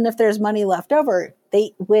cetera. And then if there's money left over,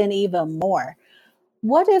 they win even more.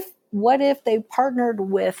 What if they partnered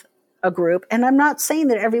with a group? And I'm not saying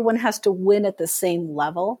that everyone has to win at the same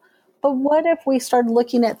level, but what if we started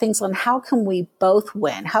looking at things on how can we both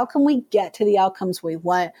win? How can we get to the outcomes we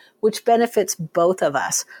want, which benefits both of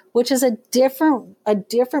us, which is a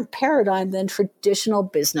different paradigm than traditional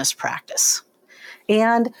business practice.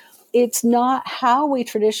 And it's not how we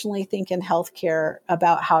traditionally think in healthcare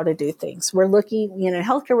about how to do things. We're looking, in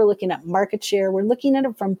healthcare, we're looking at market share. We're looking at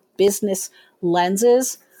it from business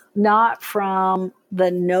lenses, not from the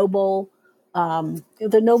noble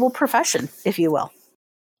profession, if you will.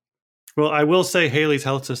 Well, I will say Haley's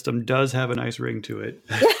health system does have a nice ring to it.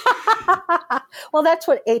 Well, that's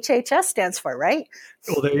what HHS stands for, right?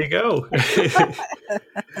 Well, there you go.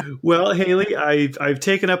 Well, Haley, I've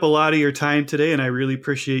taken up a lot of your time today, and I really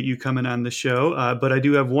appreciate you coming on the show. But I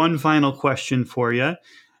do have one final question for you.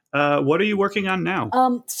 What are you working on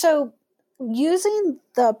now? So using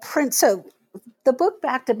the print, so the book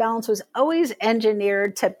Back to Balance was always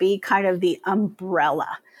engineered to be kind of the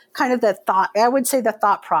umbrella, kind of the thought, I would say the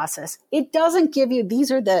thought process. It doesn't give you,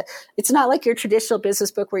 it's not like your traditional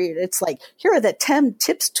business book where it's like, here are the 10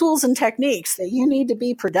 tips, tools, and techniques that you need to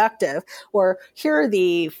be productive, or here are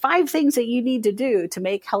the 5 things that you need to do to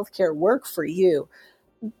make healthcare work for you.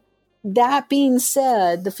 That being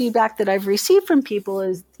said, the feedback that I've received from people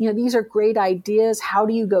is, these are great ideas. How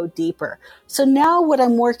do you go deeper? So now what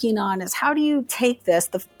I'm working on is how do you take this?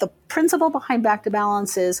 The principle behind Back to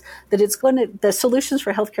Balance is that the solutions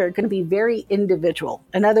for healthcare are going to be very individual.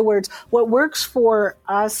 In other words, what works for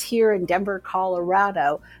us here in Denver,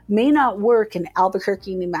 Colorado may not work in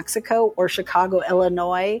Albuquerque, New Mexico, or Chicago,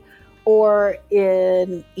 Illinois, or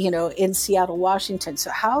in Seattle, Washington. So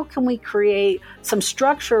how can we create some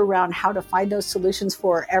structure around how to find those solutions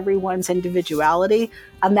for everyone's individuality?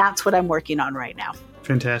 And that's what I'm working on right now.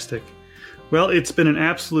 Fantastic. Well, it's been an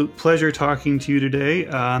absolute pleasure talking to you today,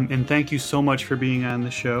 and thank you so much for being on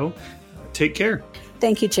the show. Take care.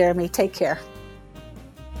 Thank you, Jeremy. Take care.